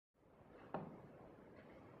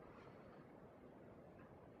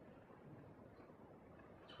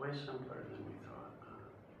way simpler than we thought.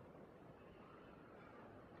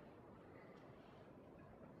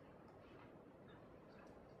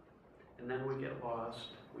 And then we get lost.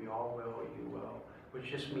 We all will, you will. Which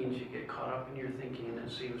just means you get caught up in your thinking and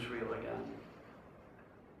it seems real again.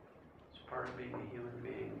 It's part of being a human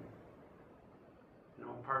being. You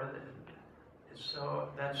know, part of it. So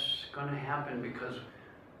that's going to happen because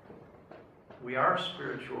we are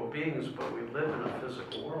spiritual beings, but we live in a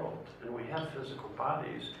physical world, and we have physical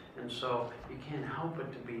bodies, and so you can't help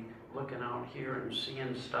but to be looking out here and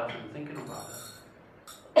seeing stuff and thinking about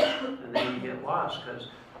it. And then you get lost because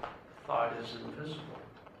thought is invisible.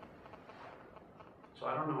 So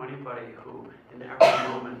I don't know anybody who in every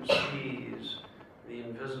moment sees the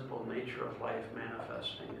invisible nature of life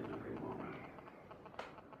manifesting in every moment.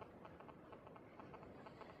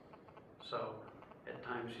 So at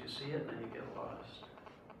times you see it and then you get lost.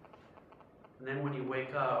 And then when you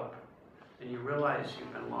wake up and you realize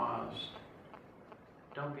you've been lost,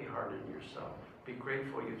 don't be hard on yourself. Be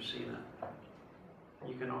grateful you've seen it.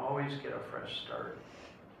 You can always get a fresh start.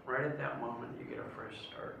 Right at that moment you get a fresh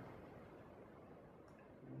start.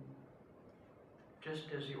 Just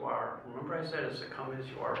as you are. Remember I said it's a come as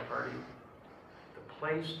you are party? The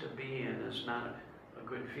place to be in is not a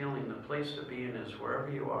good feeling. The place to be in is wherever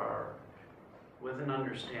you are, with an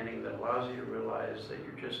understanding that allows you to realize that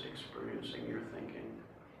you're just experiencing your thinking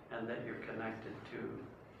and that you're connected to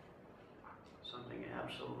something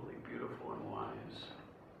absolutely beautiful and wise.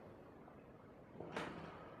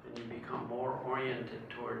 And you become more oriented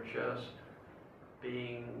toward just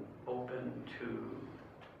being open to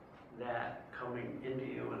that coming into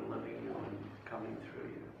you and living you and coming through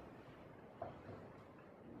you.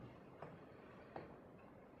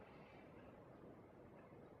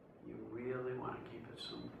 You really want to keep it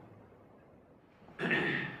simple.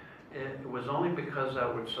 It was only because I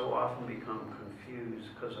would so often become confused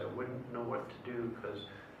because I wouldn't know what to do, because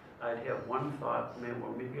I'd have one thought,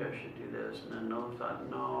 well, maybe I should do this, and then another thought,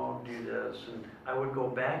 no, do this, and I would go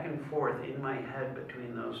back and forth in my head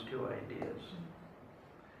between those two ideas.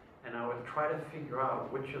 And I would try to figure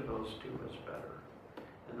out which of those two was better.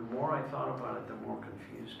 And the more I thought about it, the more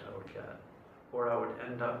confused I would get. Or I would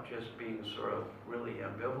end up just being sort of really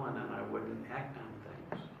ambivalent and I wouldn't act on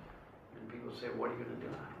things. And people say, what are you going to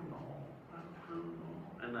do? I don't know.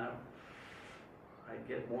 And I'd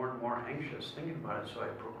get more and more anxious thinking about it, so I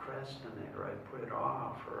procrastinate or I put it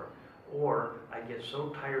off, or I get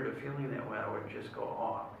so tired of feeling that way, I would just go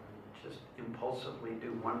off, just impulsively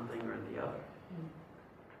do one thing or the other.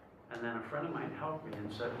 And then a friend of mine helped me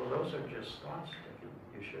and said, well, those are just thoughts, Dicken.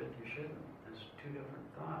 You shouldn't. There's two different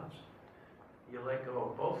thoughts. You let go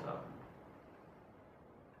of both of them.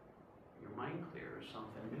 Your mind clears,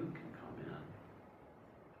 something new can come in.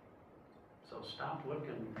 So stop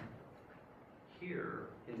looking here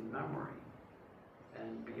in memory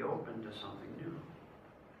and be open to something new.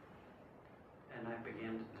 And I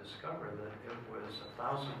began to discover that it was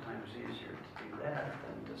 1,000 times easier to do that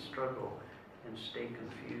than to struggle and stay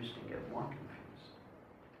confused